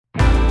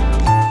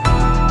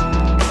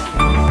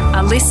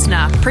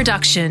listener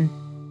production.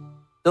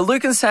 The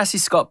Luke and Sassy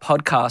Scott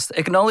podcast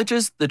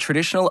acknowledges the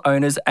traditional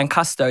owners and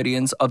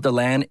custodians of the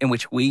land in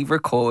which we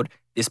record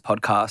this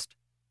podcast.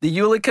 The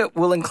Ulikat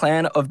Woolen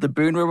clan of the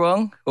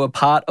Boonwurrung, who are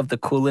part of the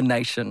Kulin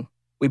Nation.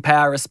 We pay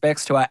our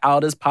respects to our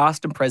elders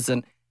past and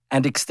present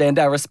and extend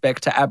our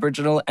respect to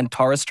Aboriginal and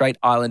Torres Strait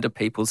Islander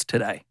peoples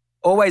today.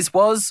 Always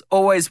was,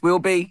 always will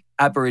be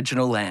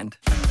Aboriginal land.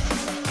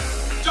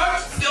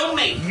 Don't film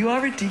me! You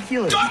are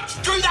ridiculous.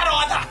 Don't do that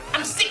either!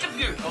 I'm sick of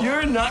you!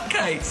 You're a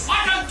nutcase.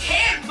 I don't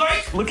care,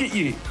 Luke! Look at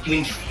you. You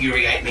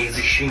infuriate me as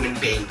a human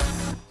being.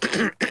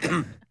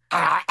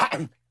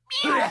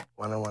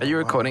 Are you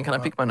recording? Can I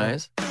pick my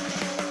nose?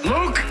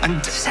 Luke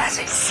and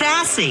Sassy.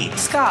 Sassy.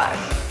 Scott,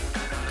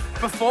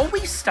 before we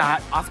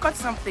start, I've got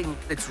something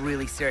that's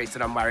really serious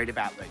that I'm worried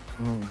about, Luke.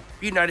 Have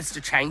you noticed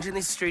a change in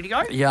this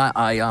studio? Yeah,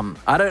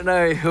 I don't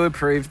know who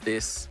approved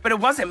this. But it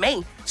wasn't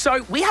me.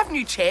 So we have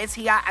new chairs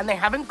here and they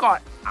haven't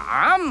got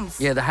arms.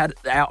 Yeah,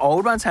 our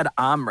old ones had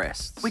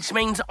armrests. Which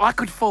means I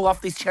could fall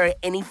off this chair at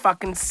any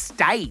fucking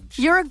stage.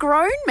 You're a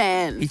grown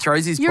man. He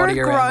throws his You're body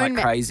a around grown like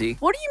man. crazy.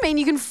 What do you mean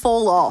you can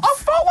fall off? I'll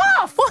fall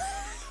off!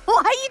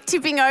 Why are you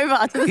tipping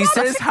over? He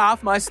says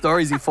half my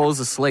stories he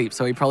falls asleep,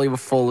 so he probably will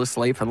fall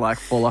asleep and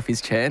fall off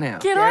his chair now.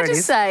 Can I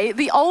just say,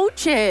 the old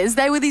chairs,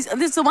 they were this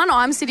is the one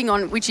I'm sitting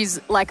on, which is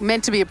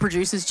meant to be a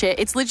producer's chair.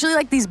 It's literally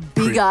like this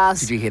big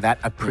ass Did you hear that?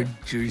 A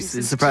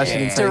producer's Surprised she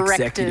didn't say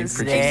director's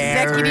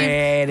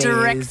executive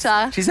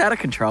director, She's out of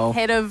control.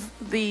 head of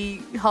the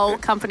whole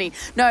company.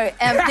 No,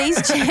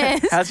 these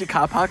chairs. How's your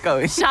car park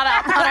going? Shut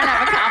up! I don't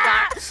have a car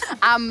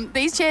park.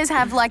 These chairs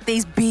have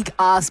these big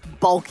ass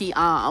bulky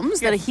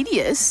arms that are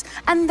hideous,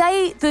 and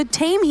the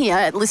team here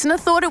at Listener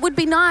thought it would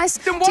be nice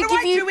Then to what do give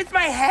I you do with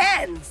my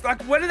hands?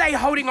 What are they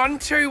holding on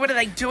to? What are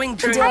they doing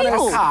during the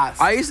table. podcast?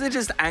 I used to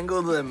just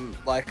angle them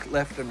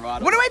left and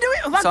right. What do I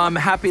do? So I'm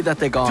happy that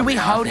they're gone. Do we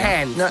now. hold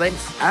hands? No,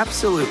 Let's-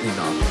 absolutely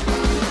not.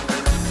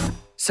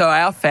 So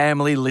our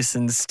family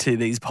listens to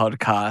these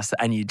podcasts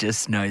and you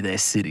just know they're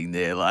sitting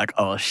there like,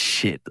 oh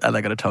shit, are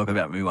they going to talk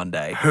about me one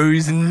day?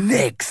 Who's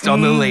next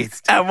on the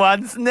list? And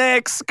what's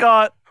next,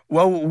 Scott?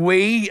 Well,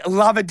 we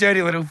love a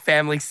dirty little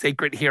family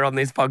secret here on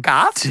this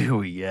podcast. Do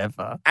we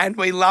ever? And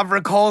we love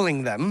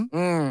recalling them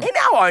in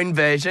our own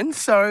version.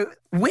 So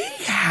we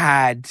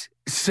had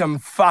some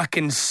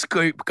fucking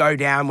scoop go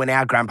down when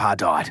our grandpa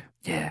died.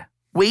 Yeah.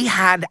 We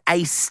had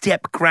a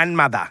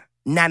step-grandmother,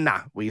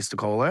 Nana, we used to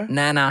call her.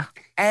 Nana.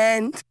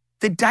 And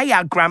the day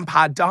our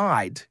grandpa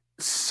died,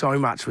 so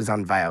much was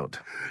unveiled.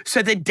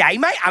 So the day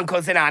my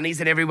uncles and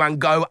aunties and everyone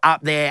go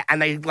up there and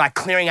they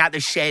clearing out the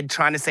shed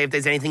trying to see if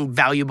there's anything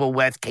valuable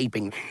worth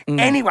keeping.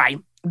 Anyway,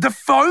 the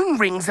phone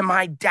rings and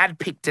my dad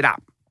picked it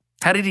up.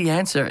 How did he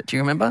answer it? Do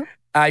you remember?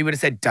 He would have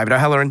said, David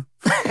O'Halloran.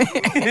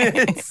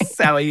 That's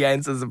how he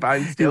answers the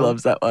phone He still.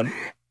 loves that one.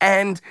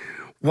 And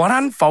what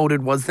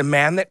unfolded was the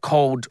man that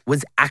called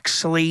was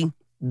actually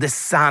the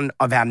son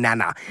of our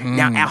Nana.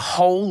 Now, our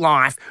whole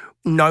life,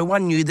 no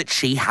one knew that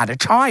she had a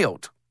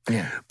child.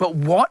 Yeah. But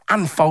what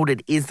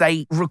unfolded is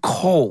they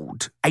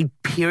recalled a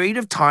period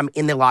of time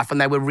in their life when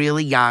they were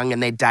really young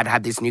and their dad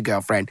had this new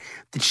girlfriend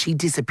that she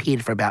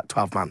disappeared for about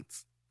 12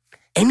 months.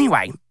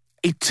 Anyway,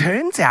 it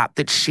turns out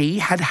that she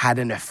had had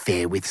an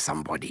affair with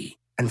somebody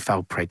and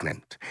fell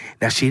pregnant.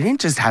 Now, she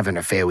didn't just have an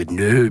affair with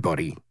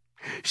nobody.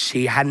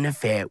 She had an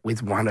affair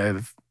with one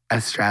of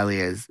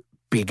Australia's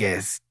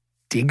biggest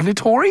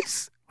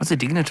dignitaries. What's a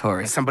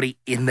dignitary? Somebody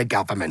in the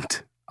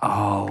government.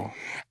 Oh.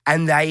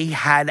 And they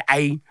had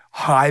a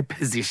high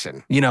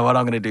position. You know what?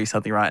 I'm going to do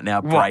something right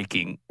now. What?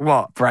 Breaking.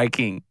 What?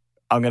 Breaking.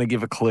 I'm going to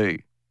give a clue.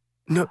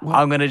 No, what?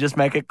 I'm going to just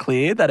make it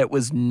clear that it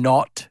was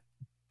not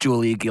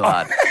Julia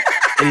Gillard.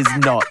 It is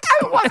not.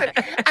 It wasn't.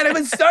 And it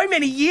was so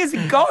many years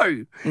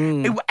ago.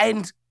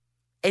 And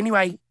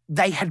anyway,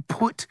 they had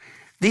put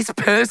this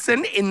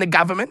person in the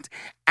government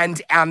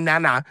and our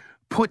Nana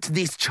put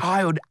this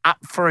child up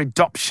for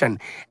adoption.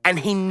 And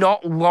he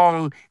not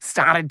long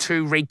started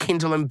to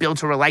rekindle and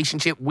build a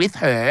relationship with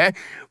her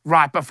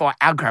right before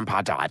our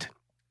grandpa died.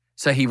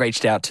 So he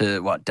reached out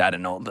to, Dad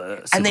and all the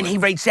siblings? And then he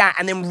reached out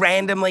and then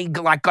randomly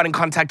got in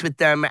contact with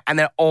them and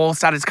then all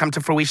started to come to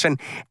fruition.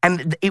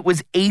 And it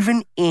was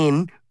even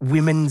in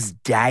Women's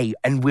Day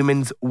and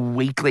Women's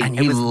Weekly. And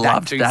it you was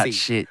loved that juicy.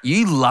 shit.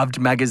 You loved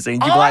magazines.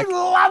 You'd be I like,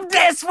 loved it.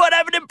 guess what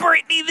happened to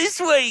Britney this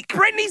week?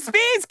 Britney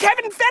Spears,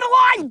 Kevin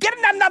Federline, get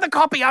another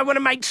copy. I want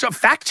to make sure,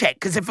 fact check,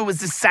 because if it was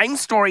the same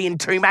story in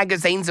two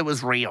magazines, it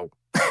was real.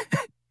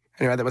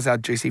 Anyway, that was our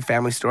juicy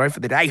family story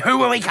for the day.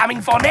 Who are we coming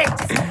for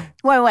next?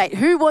 Wait,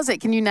 who was it?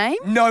 Can you name?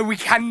 No, we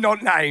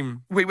cannot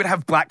name. We would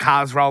have black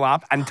cars roll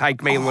up and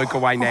take me and Luke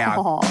away now.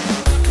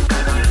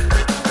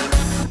 Oh.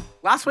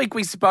 Last week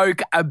we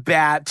spoke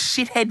about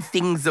shithead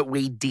things that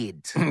we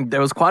did.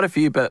 There was quite a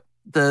few, but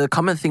the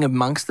common thing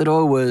amongst it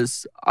all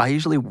was I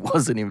usually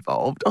wasn't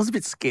involved. I was a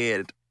bit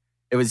scared.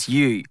 It was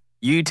you.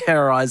 You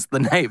terrorised the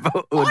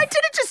neighbourhood. I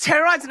didn't just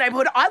terrorise the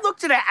neighbourhood. I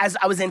looked at it as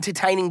I was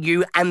entertaining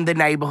you and the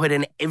neighbourhood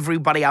and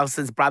everybody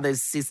else's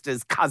brothers,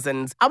 sisters,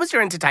 cousins. I was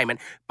your entertainment.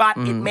 But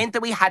it meant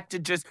that we had to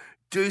just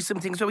do some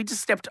things where we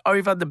just stepped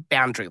over the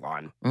boundary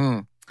line.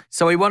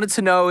 So we wanted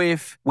to know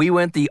if we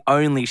weren't the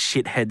only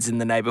shitheads in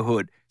the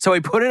neighborhood. So we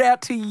put it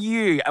out to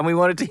you and we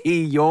wanted to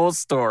hear your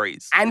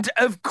stories. And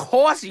of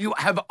course, you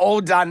have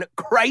all done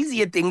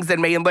crazier things than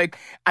me and Luke.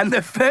 And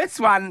the first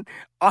one,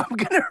 I'm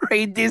going to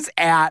read this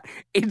out.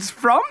 It's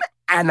from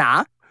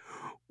Anna.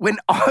 When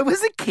I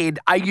was a kid,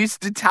 I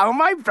used to tell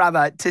my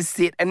brother to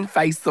sit and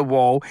face the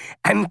wall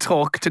and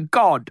talk to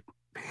God.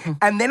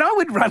 And then I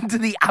would run to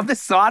the other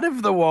side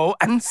of the wall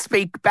and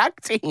speak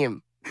back to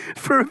him.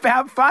 For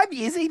about 5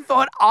 years, he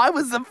thought I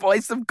was the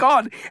voice of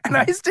God, and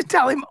I used to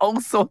tell him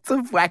all sorts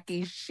of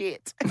wacky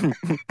shit.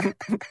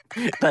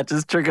 That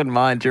just triggered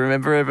mine. Do you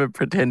remember ever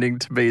pretending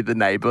to be the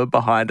neighbour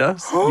behind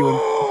us?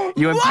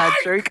 You and What?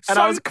 Patrick? And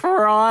I was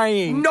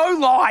crying. No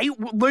lie,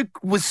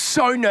 Luke was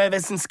so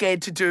nervous and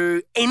scared to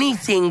do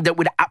anything that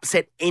would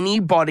upset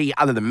anybody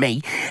other than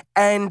me.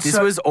 And This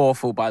was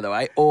awful, by the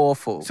way.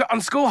 Awful. So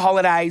on school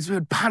holidays, we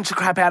would punch the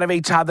crap out of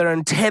each other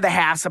and tear the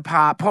house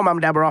apart. Poor mum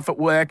and dad were off at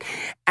work.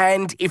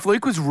 And if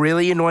Luke was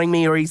really annoying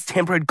me or his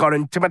temper had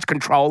gotten too much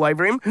control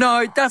over him,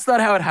 No, that's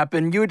not how it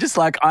happened. You were just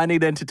like, I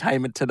need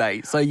entertainment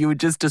today. So you would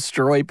just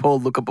destroy poor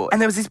Looker Boy. and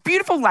there was this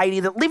beautiful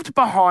lady that lived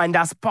behind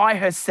us by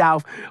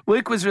herself.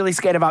 Luke was really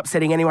scared of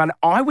upsetting anyone.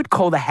 I would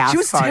call the house She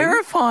was phone.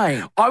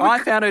 terrifying. I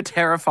found her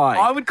terrifying.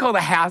 I would call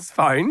the house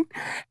phone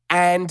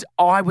and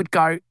I would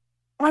go,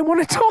 I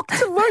want to talk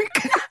to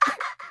Luke.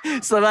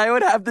 So they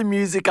would have the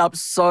music up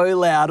so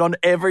loud on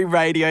every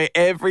radio.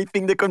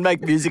 Everything that could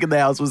make music in the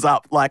house was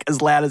up like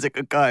as loud as it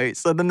could go.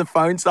 So then the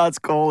phone starts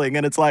calling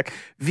and it's like,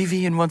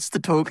 Vivian wants to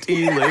talk to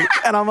you, Luke.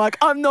 And I'm like,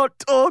 I'm not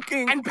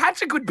talking. And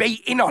Patrick would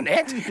be in on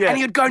it. Yeah. And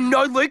he'd go,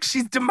 no, Luke,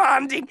 she's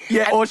demanding.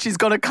 Yeah, And, or she's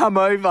going to come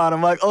over. And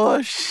I'm like,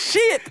 oh,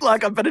 shit.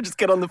 Like, I better just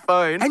get on the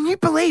phone. and you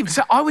believed.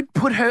 So I would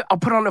I'll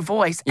put on a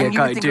voice. Yeah, and you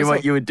go, would think do to what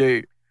yourself, you would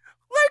do.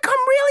 Luke,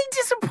 I'm really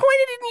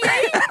disappointed in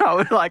you. I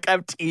would like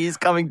have tears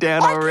coming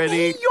down I already. can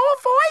hear your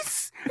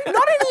voice. Not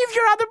any of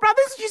your other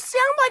brothers. You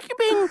sound like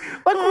you're being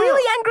like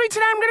really angry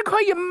today. I'm going to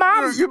call your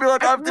mum. You'd be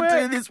like, I at have to work."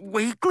 do this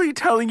weekly,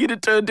 telling you to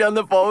turn down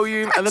the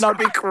volume. And then I'd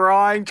be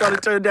crying, trying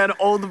to turn down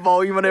all the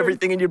volume on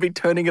everything, and you'd be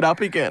turning it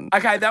up again.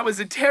 Okay, that was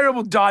a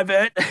terrible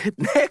divert.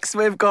 Next,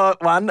 we've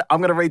got one. I'm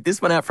going to read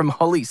this one out from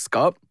Holly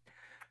Scott.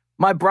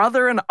 My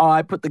brother and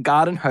I put the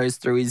garden hose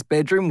through his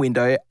bedroom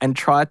window and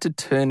tried to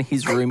turn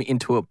his room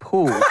into a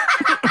pool.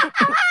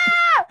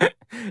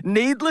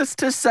 Needless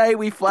to say,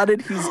 we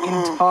flooded his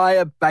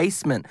entire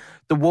basement.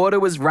 The water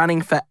was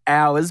running for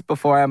hours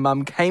before our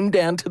mum came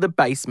down to the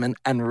basement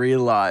and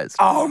realised.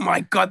 Oh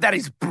my God, that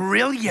is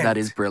brilliant. That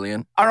is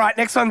brilliant. All right,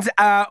 next one's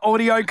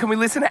audio. Can we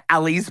listen to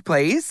Ali's,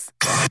 please?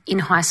 In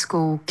high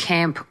school,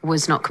 camp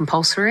was not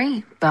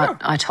compulsory, but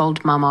I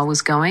told Mum I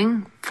was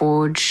going,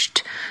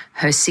 forged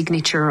her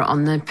signature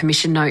on the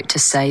permission note to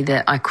say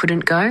that I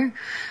couldn't go,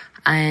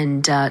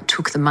 and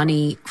took the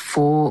money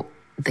for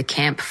the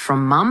camp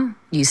from Mum,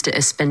 used it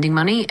as spending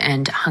money,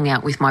 and hung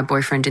out with my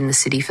boyfriend in the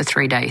city for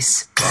 3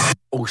 days.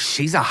 Oh,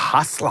 she's a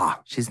hustler.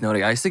 She's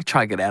naughty. I used to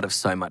try to get out of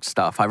so much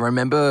stuff. I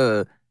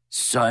remember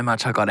so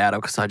much I got out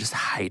of because I just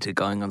hated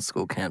going on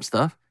school camp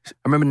stuff. I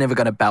remember never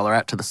going to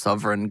Ballarat to the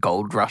Sovereign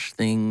Gold Rush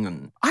thing.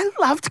 And I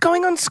loved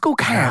going on school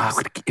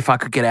camps. if I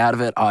could get out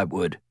of it, I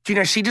would. Do you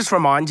know, she just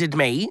reminded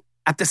me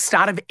at the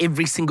start of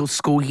every single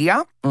school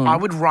year, I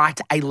would write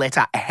a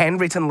letter, a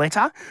handwritten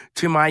letter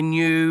to my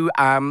new,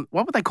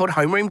 what were they called,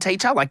 homeroom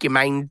teacher, like your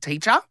main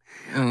teacher,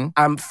 from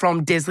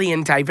Desley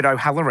and David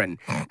O'Halloran.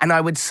 And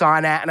I would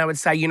sign out and I would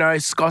say, you know,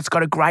 Scott's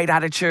got a great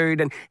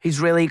attitude and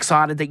he's really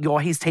excited that you're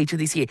his teacher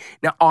this year.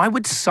 Now, I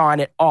would sign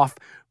it off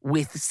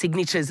with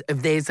signatures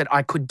of theirs that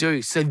I could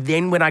do. So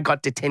then when I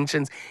got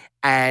detentions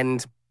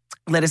and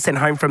letters sent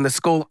home from the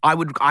school,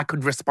 I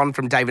could respond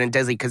from David and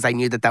Desi because they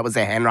knew that was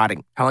their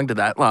handwriting. How long did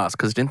that last?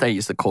 Because didn't they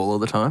used to call all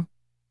the time?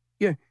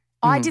 Yeah.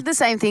 I did the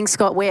same thing,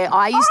 Scott, where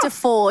I used to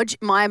forge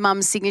my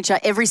mum's signature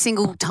every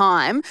single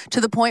time to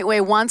the point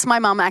where once my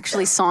mum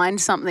actually signed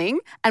something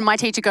and my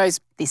teacher goes,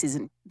 this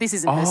isn't her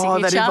signature. Oh,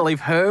 they didn't believe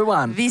her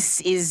one.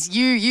 This is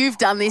you. You've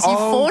done this. You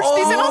forged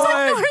this. And I was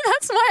like, no,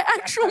 that's my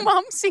actual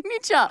mum's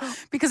signature.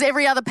 Because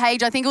every other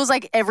page, I think it was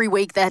like every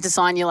week they had to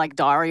sign your like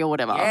diary or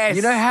whatever. Yes.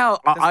 You know how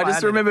I why I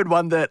just did it. remembered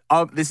one that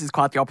this is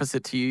quite the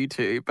opposite to you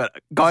two, but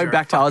going you're a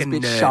back to I was a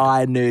fucking bit nerd.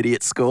 shy and nerdy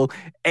at school.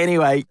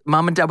 Anyway,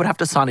 mum and dad would have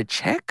to sign a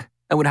check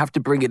and would have to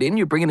bring it in.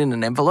 You bring it in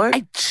an envelope.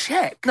 A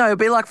check. No, it'd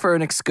be like for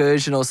an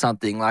excursion or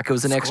something. Like it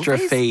was an School extra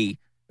fees? fee.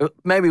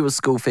 Maybe it was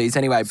school fees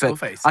anyway, School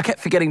but fees. I kept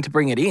forgetting to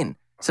bring it in.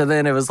 So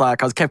then it was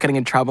like I kept getting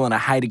in trouble and I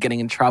hated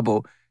getting in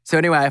trouble. So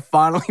anyway, I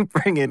finally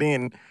bring it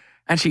in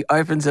and she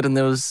opens it and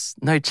there was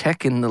no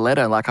check in the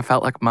letter. Like I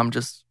felt like mum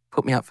just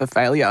put me up for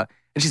failure.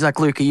 And she's like,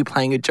 Luke, are you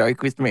playing a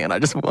joke with me? And I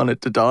just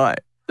wanted to die.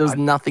 There was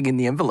nothing in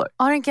the envelope.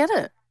 I don't get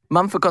it.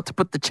 Mum forgot to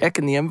put the check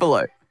in the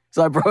envelope.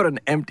 So I brought an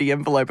empty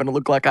envelope and it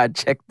looked like I'd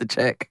checked the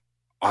check.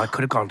 I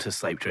could have gone to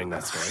sleep during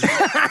that story.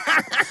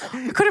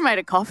 I could have made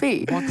a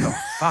coffee. What the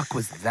fuck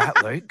was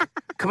that, Luke?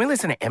 Can we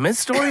listen to Emma's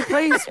story,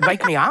 please?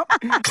 Wake me up.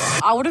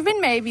 I would have been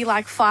maybe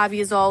like 5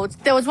 years old.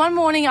 There was one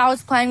morning I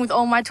was playing with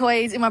all my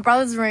toys in my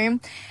brother's room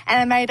and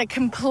I made a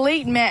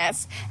complete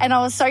mess and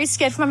I was so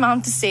scared for my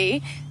mum to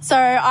see. So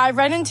I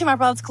ran into my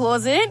brother's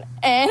closet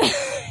and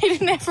hid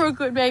in there for a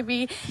good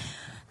maybe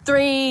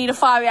 3 to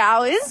 5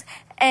 hours.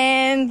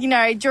 And, you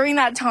know, during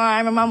that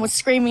time, my mum was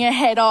screaming her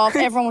head off.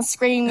 Everyone was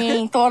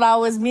screaming, thought I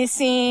was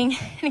missing.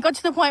 And it got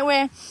to the point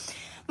where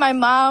my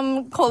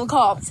mum called the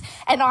cops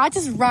and I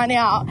just ran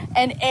out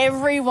and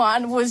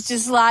everyone was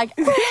just like,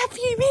 where have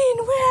you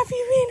been? Where have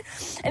you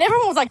been? And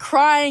everyone was like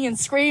crying and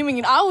screaming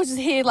and I was just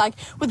here like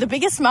with the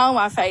biggest smile on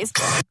my face.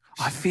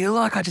 I feel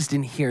like I just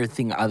didn't hear a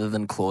thing other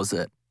than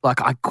closet.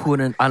 Like I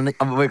couldn't,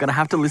 we're going to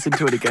have to listen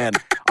to it again.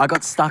 I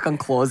got stuck on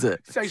closet.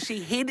 So she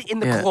hid in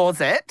the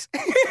closet.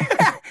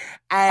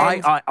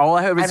 And all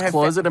I heard was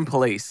closet and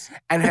police.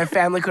 And her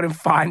family couldn't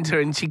find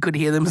her and she could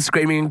hear them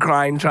screaming and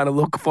crying, trying to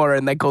look for her.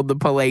 And they called the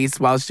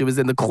police while she was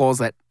in the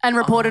closet. And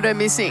reported her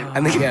missing.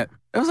 And then,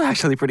 It was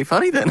actually pretty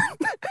funny then.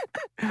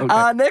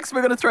 Next,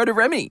 we're going to throw to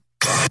Remy.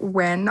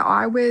 When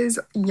I was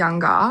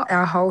younger,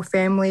 our whole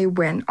family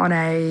went on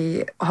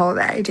a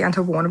holiday down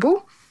to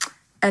Warrnambool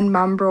and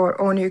Mum brought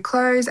all new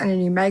clothes and a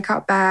new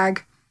makeup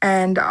bag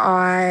and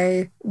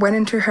I went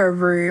into her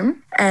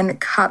room and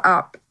cut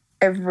up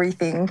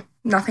everything.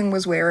 Nothing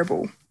was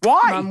wearable.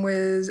 Why? Mum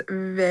was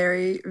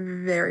very,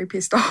 very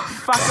pissed off.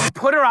 Fucking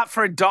put her up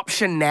for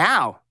adoption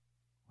now.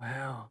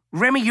 Wow.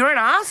 Remy, you're an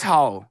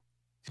asshole.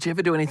 Did you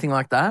ever do anything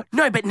like that?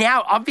 No, but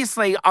now,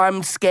 obviously,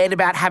 I'm scared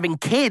about having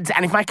kids.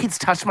 And if my kids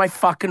touch my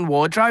fucking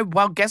wardrobe,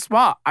 well, guess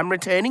what? I'm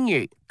returning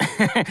you.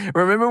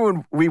 Remember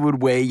when we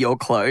would wear your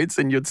clothes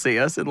and you'd see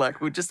us and like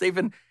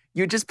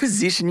you'd just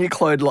position your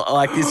clothes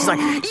like this. It's like,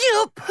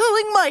 you're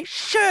pulling my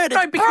shirt.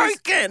 It's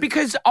broken.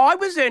 Because I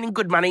was earning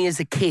good money as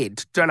a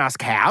kid. Don't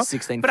ask how.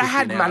 $16.50 But I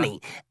had an hour.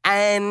 money.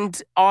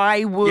 And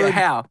I would... Yeah,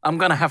 how? I'm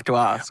going to have to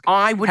ask.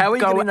 I would How are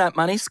you go... getting that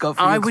money, Scott,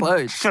 for I your would...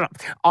 clothes? Shut up.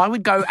 I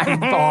would go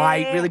and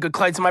buy really good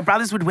clothes and my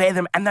brothers would wear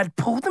them and they'd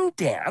pull them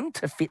down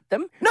to fit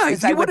them. No,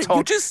 because they were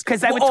tall.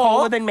 Because they were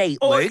taller than me,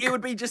 Or Luke. it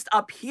would be just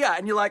up here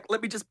and you're like,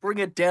 let me just bring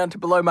it down to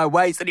below my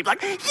waist. And you'd be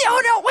like,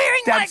 you're not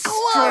wearing my They'd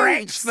clothes.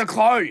 stretch the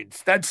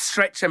clothes. They'd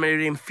stretch them and it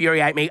would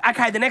infuriate me.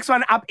 Okay, the next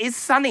one up is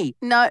Sunny.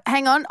 No,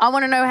 hang on. I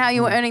want to know how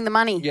you were earning the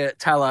money. Yeah,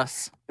 tell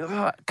us.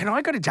 Can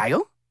I go to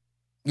jail?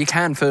 You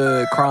can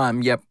for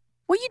crime, yep.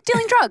 Were you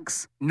dealing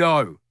drugs?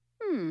 No.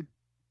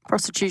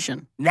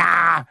 Prostitution.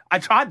 Nah, I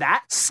tried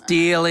that.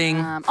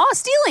 Stealing.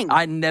 Stealing.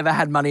 I never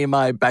had money in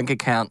my bank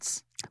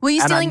accounts. Were you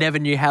And stealing? I never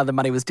knew how the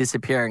money was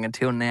disappearing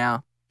until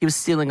now. He was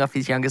stealing off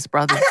his youngest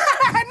brother. No,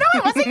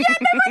 it wasn't. You had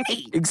no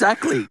money.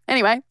 Exactly.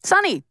 Anyway,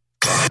 Sunny.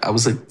 I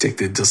was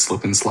addicted to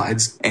slip and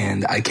slides,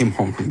 and I came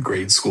home from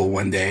grade school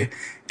one day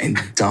and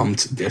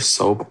dumped dish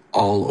soap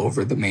all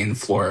over the main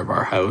floor of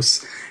our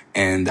house.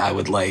 And I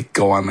would like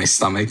go on my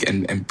stomach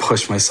and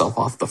push myself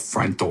off the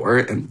front door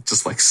and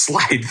just like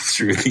slide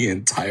through the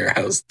entire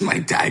house. My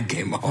dad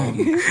came home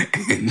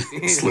and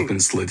slip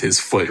and slid his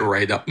foot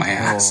right up my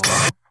ass.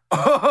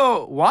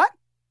 Oh, what?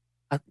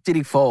 Did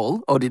he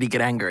fall or did he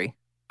get angry?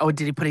 Or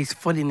did he put his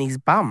foot in his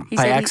bum? He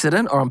By said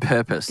accident or on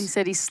purpose? He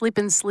said he slip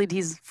and slid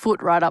his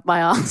foot right up my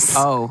ass.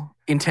 Oh,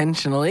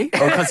 intentionally?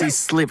 Or because he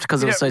slipped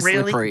because it was so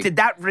slippery? Did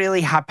that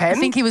really happen? I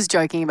think he was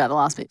joking about the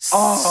last bit.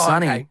 Oh,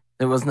 Sunny. okay.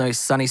 There was no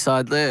sunny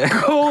side there.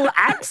 Cool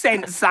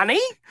accent, Sunny.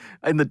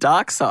 In the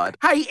dark side.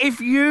 Hey, if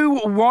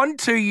you want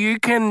to, you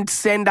can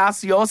send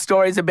us your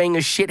stories of being a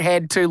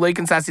shithead to Luke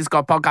and Sassy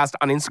Scott podcast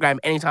on Instagram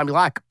anytime you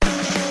like.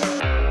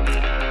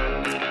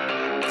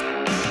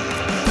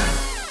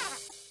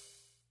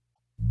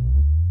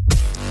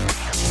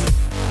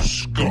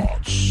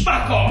 Scott's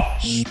Fuck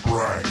off.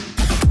 Spray.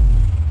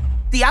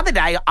 The other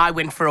day, I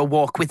went for a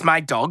walk with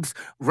my dogs,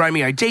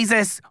 Romeo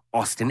Jesus,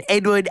 Austin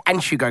Edward,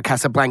 and Hugo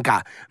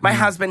Casablanca, my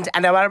husband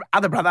and our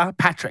other brother,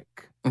 Patrick.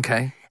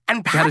 Okay.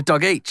 And You had a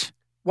dog each.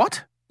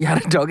 What? You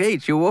had a dog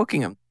each. You're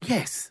walking them.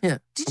 Yes. Yeah.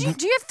 Do you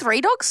have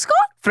 3 dogs, Scott?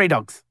 3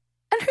 dogs.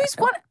 And who's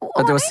one?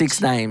 But there were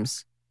 6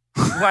 names.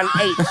 1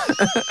 each.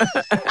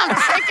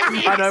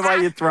 I know why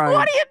you're throwing.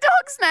 What are your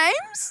dogs'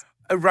 names?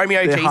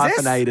 Romeo They're Jesus,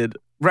 hyphenated.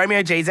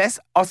 Romeo Jesus,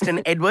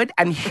 Austin Edward,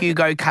 and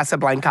Hugo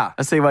Casablanca.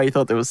 I see why you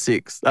thought there was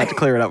 6. I had to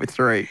clear it up with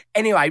 3.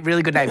 Anyway,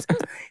 really good names.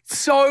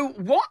 So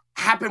what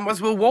happened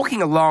was we were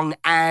walking along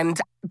and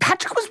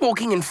Patrick was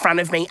walking in front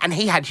of me and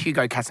he had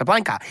Hugo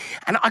Casablanca.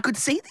 And I could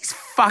see this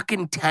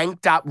fucking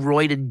tanked up,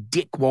 roided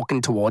dick walking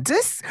towards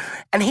us.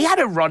 And he had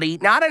a Roddy.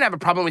 Now, I don't have a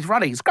problem with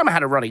Roddies. Grandma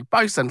had a Roddy.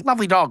 Bosun.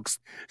 Lovely dogs.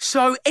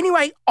 So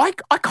anyway, I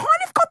kind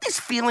of got this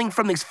feeling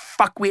from this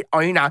fuckwit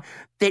owner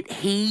that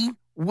he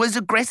was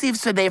aggressive,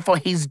 so therefore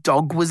his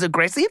dog was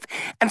aggressive.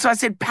 And so I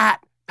said,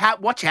 Pat,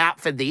 watch out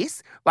for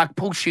this. Like,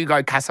 pull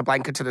Hugo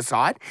Casablanca to the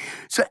side.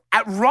 So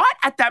right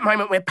at that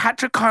moment where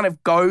Patrick kind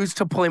of goes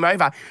to pull him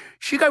over,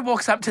 Hugo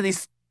walks up to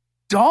this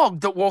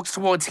dog that walks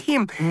towards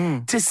him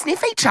to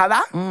sniff each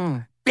other.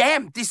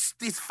 Bam, this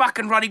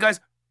fucking Roddy goes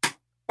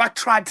like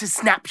tried to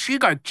snap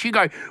Hugo.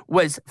 Hugo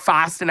was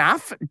fast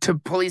enough to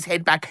pull his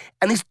head back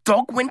and this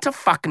dog went to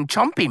fucking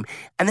chomp him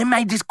and then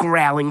made this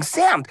growling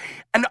sound.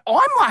 And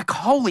I'm like,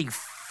 holy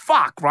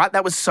fuck, right?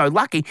 That was so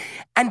lucky.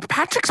 And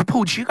Patrick's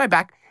pulled Hugo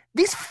back.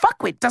 This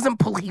fuckwit doesn't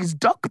pull his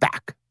dog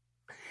back.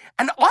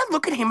 And I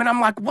look at him and I'm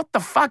like, what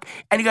the fuck?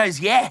 And he goes,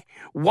 yeah,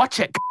 watch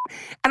it.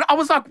 And I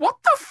was like, what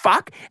the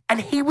fuck?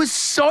 And he was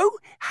so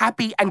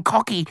happy and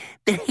cocky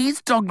that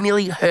his dog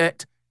nearly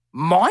hurt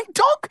my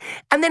dog.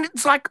 And then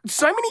it's like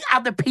so many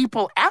other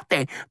people out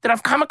there that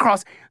I've come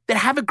across that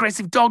have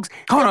aggressive dogs.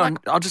 Hold on,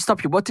 I'll just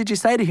stop you. What did you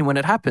say to him when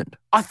it happened?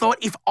 I thought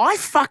if I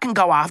fucking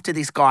go after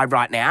this guy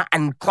right now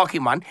and clock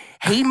him one,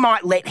 he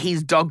might let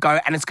his dog go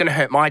and it's going to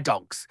hurt my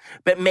dogs.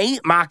 But me,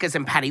 Marcus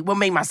and Paddy, well,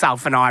 me,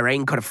 myself and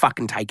Irene could have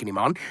fucking taken him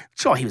on.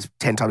 Sure, he was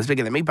 10 times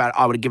bigger than me, but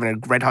I would have given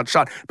it a red hot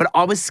shot. But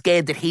I was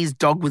scared that his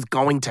dog was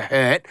going to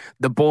hurt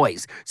the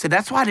boys. So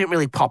that's why I didn't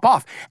really pop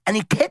off. And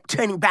he kept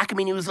turning back at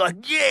me and he was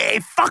like, yeah,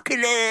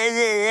 fucking,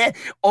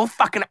 all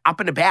fucking up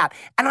and about.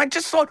 And I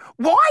just thought,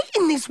 why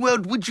in this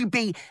world would you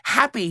be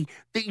happy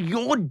that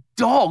your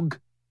dog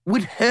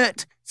would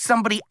hurt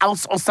somebody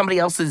else or somebody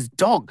else's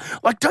dog?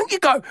 Like, don't you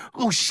go,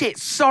 oh shit,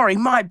 sorry,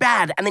 my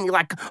bad. And then you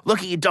like look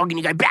at your dog and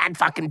you go, bad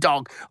fucking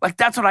dog. Like,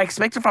 that's what I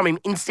expected from him.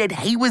 Instead,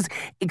 he was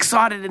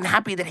excited and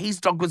happy that his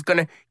dog was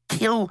going to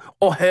kill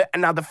or hurt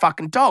another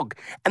fucking dog.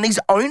 And these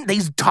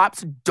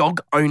types of dog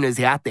owners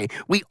out there,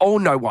 we all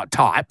know what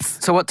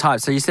types. So what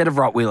type? So you said a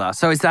Rottweiler.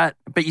 So is that,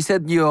 but you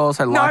said you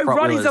also like No,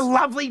 Rottweilers. Rotties are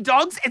lovely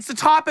dogs. It's the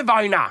type of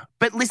owner.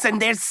 But listen,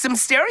 there's some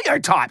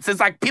stereotypes. There's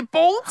like pit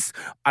bulls.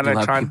 I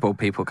don't try and...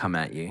 people come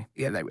at you.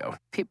 Yeah, they will.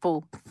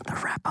 Pitbull, the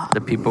rapper.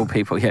 The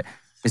people, yeah.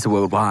 Mr.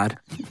 Worldwide.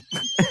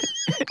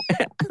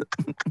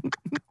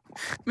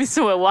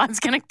 Mr. Worldwide's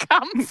going to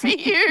come for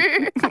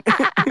you.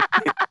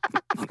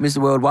 Mr.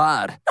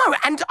 Worldwide. No,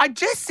 and I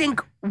just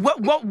think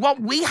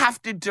what we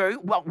have to do,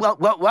 what? What?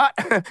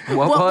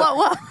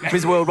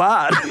 Mr.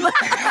 Worldwide.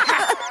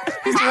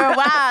 Mr.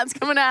 Worldwide's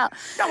coming out.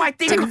 No, I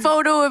think... Take a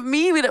photo of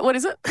me with it. What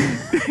is it?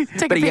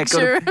 Take a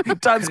picture. Go to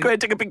Times Square,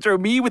 take a picture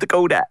of me with a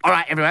Kodak. All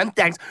right, everyone,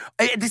 thanks.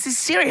 This is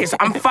serious.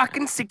 I'm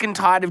fucking sick and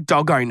tired of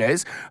dog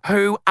owners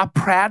who are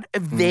proud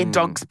of their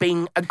dogs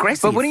being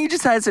aggressive. But wouldn't you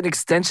just say it's an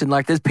extension?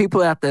 Like, there's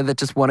people out there that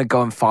just want to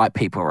go and fight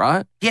people,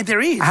 right? Yeah, there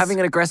is. Having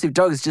an aggressive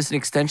dog is just an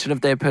extension of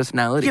their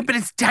personality. Yeah, but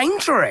it's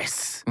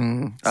dangerous.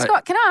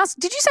 Scott, can I ask,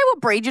 did you say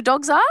what breed your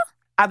dogs are?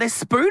 Are they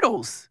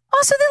spoodles?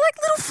 Oh, so they're like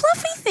little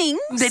fluffy things.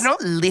 They're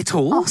not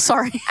little. Oh,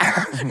 sorry. No,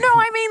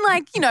 I mean,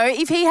 like, you know,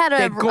 if he had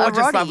They're a gorgeous,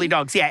 Roddy, lovely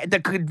dogs. Yeah,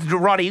 the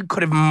Roddy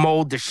could have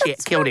mauled the shit,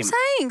 that's killed what him. I'm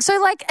saying. So,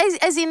 like,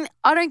 as in,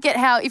 I don't get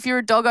how if you're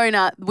a dog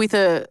owner with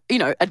a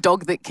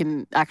dog that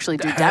can actually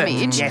do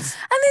damage. Yes.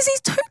 And there's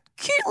these two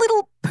cute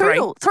little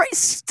poodle, three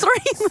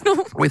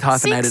little with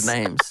hyphenated 6.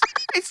 names.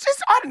 It's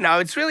just, I don't know,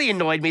 it's really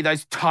annoyed me,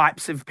 those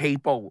types of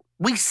people.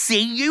 We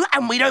see you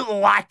and we don't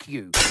like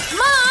you.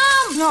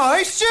 Mom!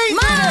 No, she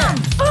Mom!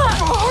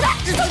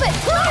 Stop it!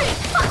 No!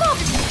 Fuck off!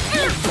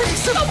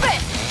 Stop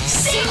it!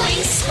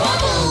 Silly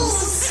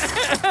squabbles!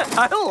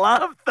 I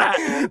love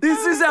that.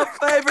 This is our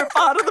favourite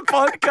part of the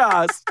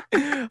podcast.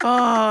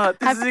 Oh,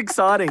 this is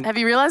exciting. Have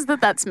you realised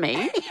that that's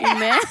me in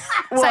there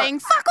saying,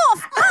 fuck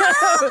off,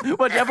 Mom?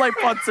 What, do you have like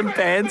pots and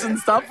pans and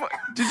stuff?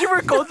 Did you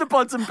record the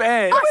pots and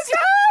pans?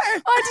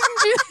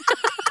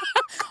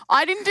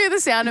 I didn't do the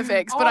sound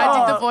effects, but I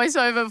did the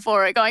voiceover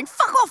for it going,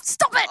 fuck off,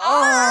 stop it.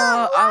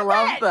 Oh, I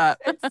love that.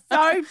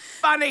 So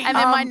funny. And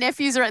then my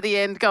nephews are at the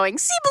end going,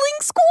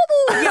 sibling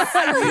squabble.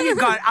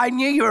 Yeah, I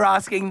knew you were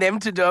asking them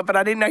to do it, but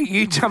I didn't know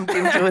you jumped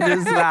into it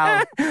as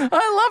well.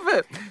 I love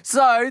it.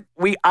 So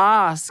we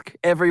ask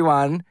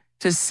everyone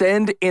to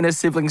send in a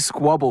sibling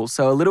squabble,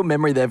 so a little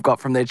memory they've got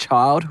from their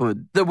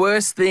childhood. The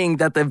worst thing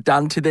that they've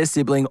done to their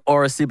sibling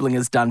or a sibling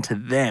has done to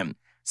them.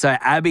 So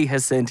Abby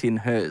has sent in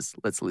hers.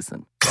 Let's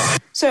listen.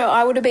 So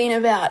I would have been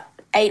about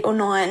 8 or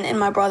 9 and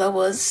my brother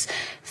was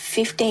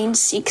 15,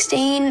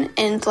 16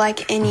 and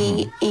like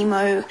any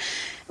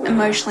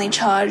emotionally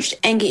charged,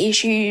 anger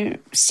issue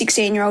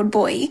 16-year-old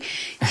boy,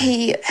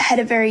 he had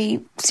a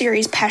very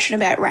serious passion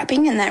about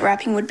rapping and that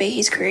rapping would be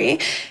his career.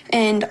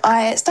 And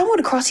I stumbled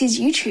across his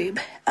YouTube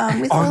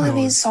with all of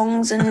his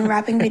songs and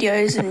rapping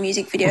videos and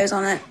music videos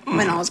on it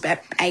when I was about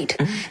 8.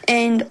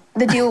 And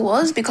the deal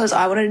was, because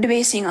I wanted to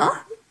be a singer,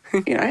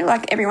 you know,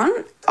 like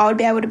everyone, I would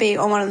be able to be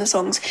on one of the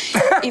songs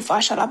if I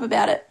shut up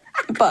about it.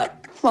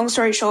 But long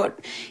story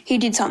short, he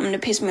did something to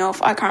piss me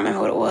off. I can't remember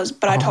what it was,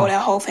 but I told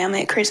our whole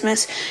family at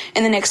Christmas,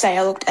 and the next day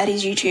I looked at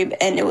his YouTube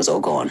and it was all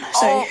gone.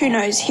 So who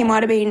knows, he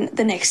might have been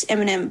the next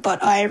Eminem,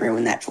 but I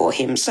ruined that for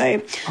him.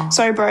 So,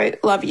 sorry bro,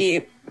 love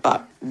you,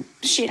 but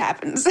shit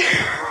happens.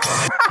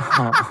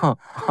 I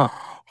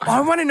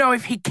want to know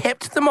if he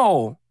kept them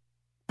all.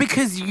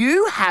 Because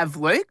you have,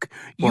 Luke.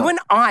 You and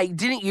I,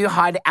 didn't you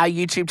hide our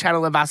YouTube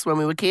channel of us when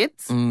we were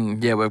kids?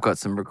 Yeah, we've got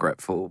some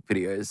regretful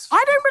videos.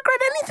 I don't regret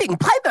anything.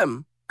 Play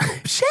them.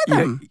 Share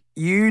them.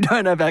 You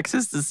don't have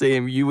access to see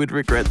them. You would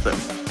regret them.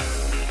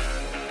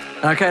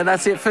 Okay,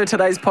 that's it for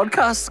today's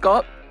podcast,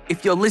 Scott.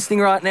 If you're listening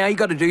right now, you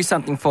got to do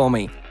something for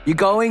me. You're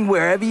going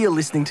wherever you're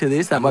listening to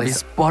this. That might be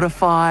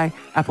Spotify,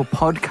 Apple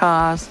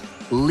Podcasts,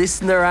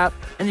 Listener app,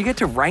 and you get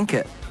to rank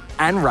it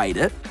and rate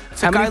it.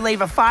 So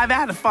leave a 5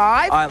 out of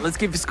 5. All right, let's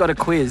give Scott a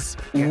quiz.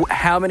 Yeah.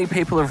 How many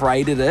people have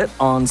rated it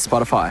on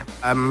Spotify?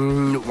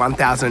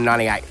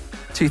 1,098.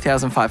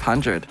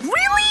 2,500. Really?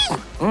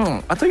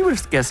 I thought you would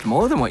have guessed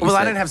more than what you said.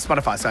 Well, I don't have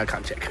Spotify, so I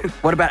can't check.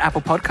 What about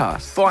Apple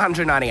Podcasts?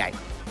 498.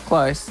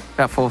 Close.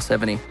 About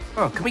 470.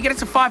 Oh, can we get it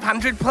to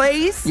 500,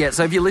 please? Yeah,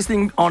 so if you're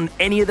listening on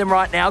any of them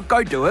right now,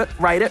 go do it,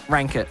 rate it,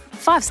 rank it.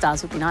 5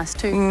 stars would be nice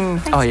too.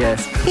 Oh,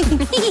 yes.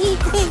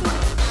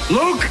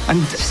 Luke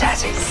and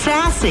Sassy.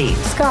 Sassy.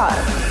 Scott.